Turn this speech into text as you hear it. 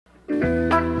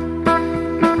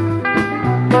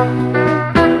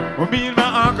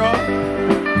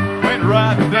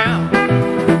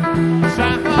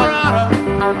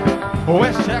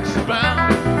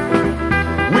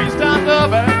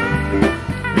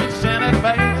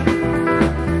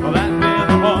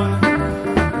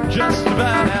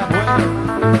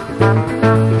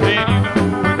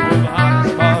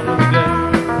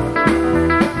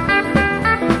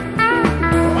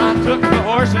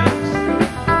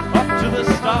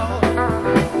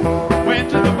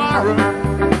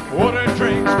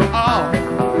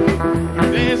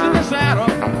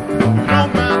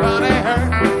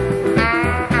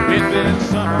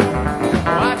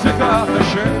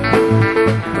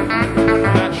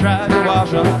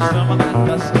some of that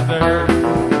dusty dirt.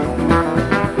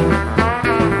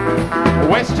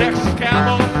 West Texas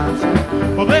cowboys,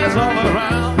 well, there's all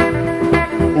around.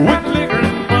 With liquor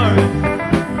and money,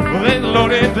 well, they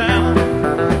load it down.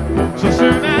 So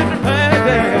soon after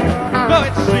payday, though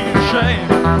it seems a shame,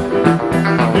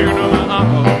 you know my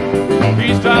uncle, he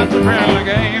starts a friendly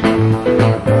game.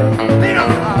 They don't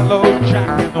high load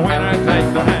jack in the winter,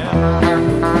 take the hand.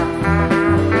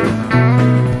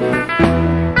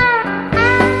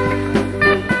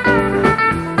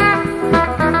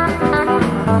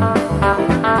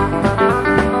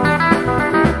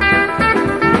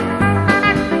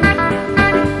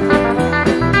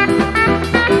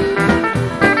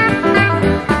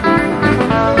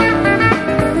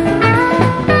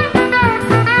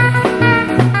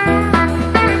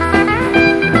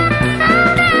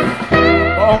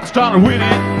 Started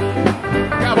winning,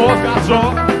 cowboys got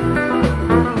sore.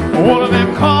 One of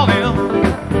them called him,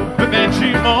 but then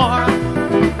she more.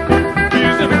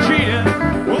 Accused him of cheating,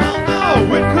 well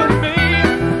no, it couldn't be.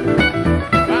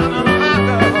 Down on the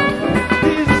highway,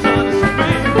 he's the son of some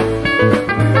man.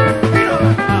 You know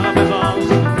that time is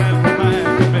awesome, and the man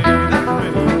to me, that's me.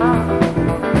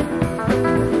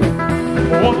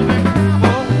 One of them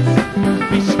cowboys,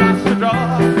 he starts to draw.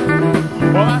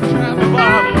 Well, I tried the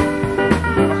bottle,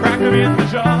 in the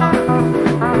jar,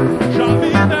 shot me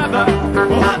another,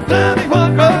 well, I tell me what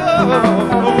goes.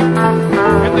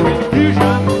 In the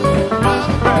confusion, my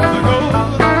brother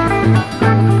goes.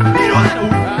 You know I know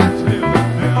I tell them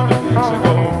down to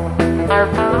Mexico.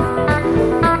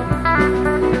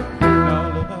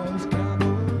 All of those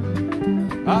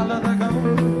cowboys, I let her go.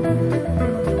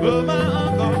 But my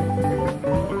uncle,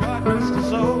 God rest his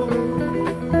soul,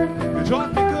 he taught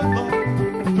me good love,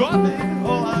 taught me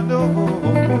all I know.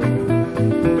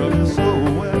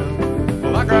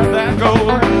 That gold,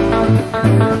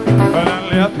 but I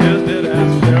left his dead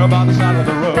ass there by the side of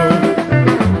the road.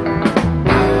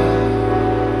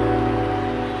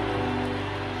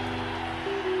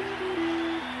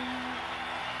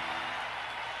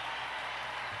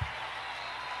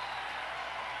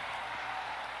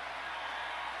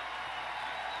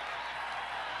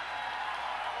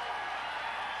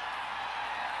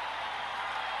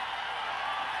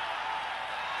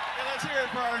 Okay, let's hear it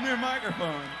for our new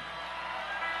microphone.